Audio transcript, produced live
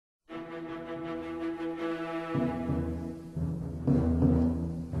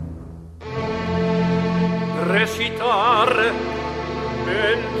Recitare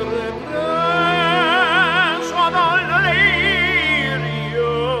mentre preso dal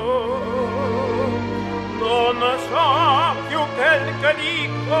delirio non so più quel che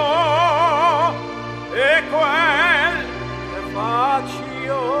dico e quel che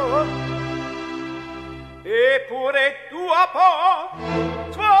faccio, eppure tua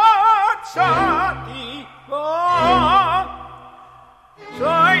sforzati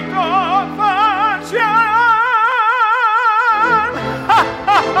sei tu faccia.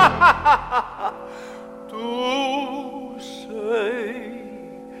 Tu sei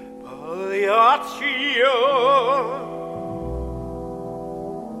pagliaccio.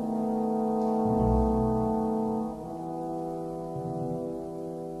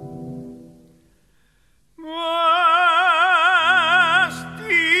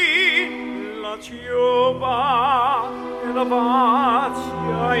 Vesti la giubba e la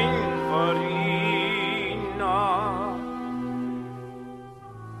vaccia in farina.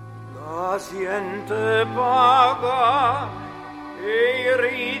 La gente paga e il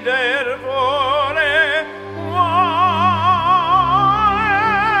rider vuole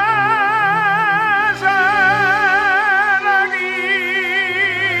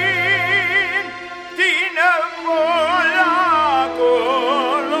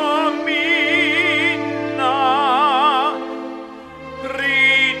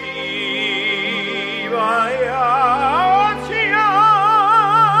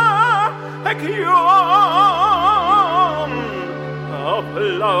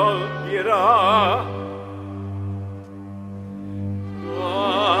applaudirà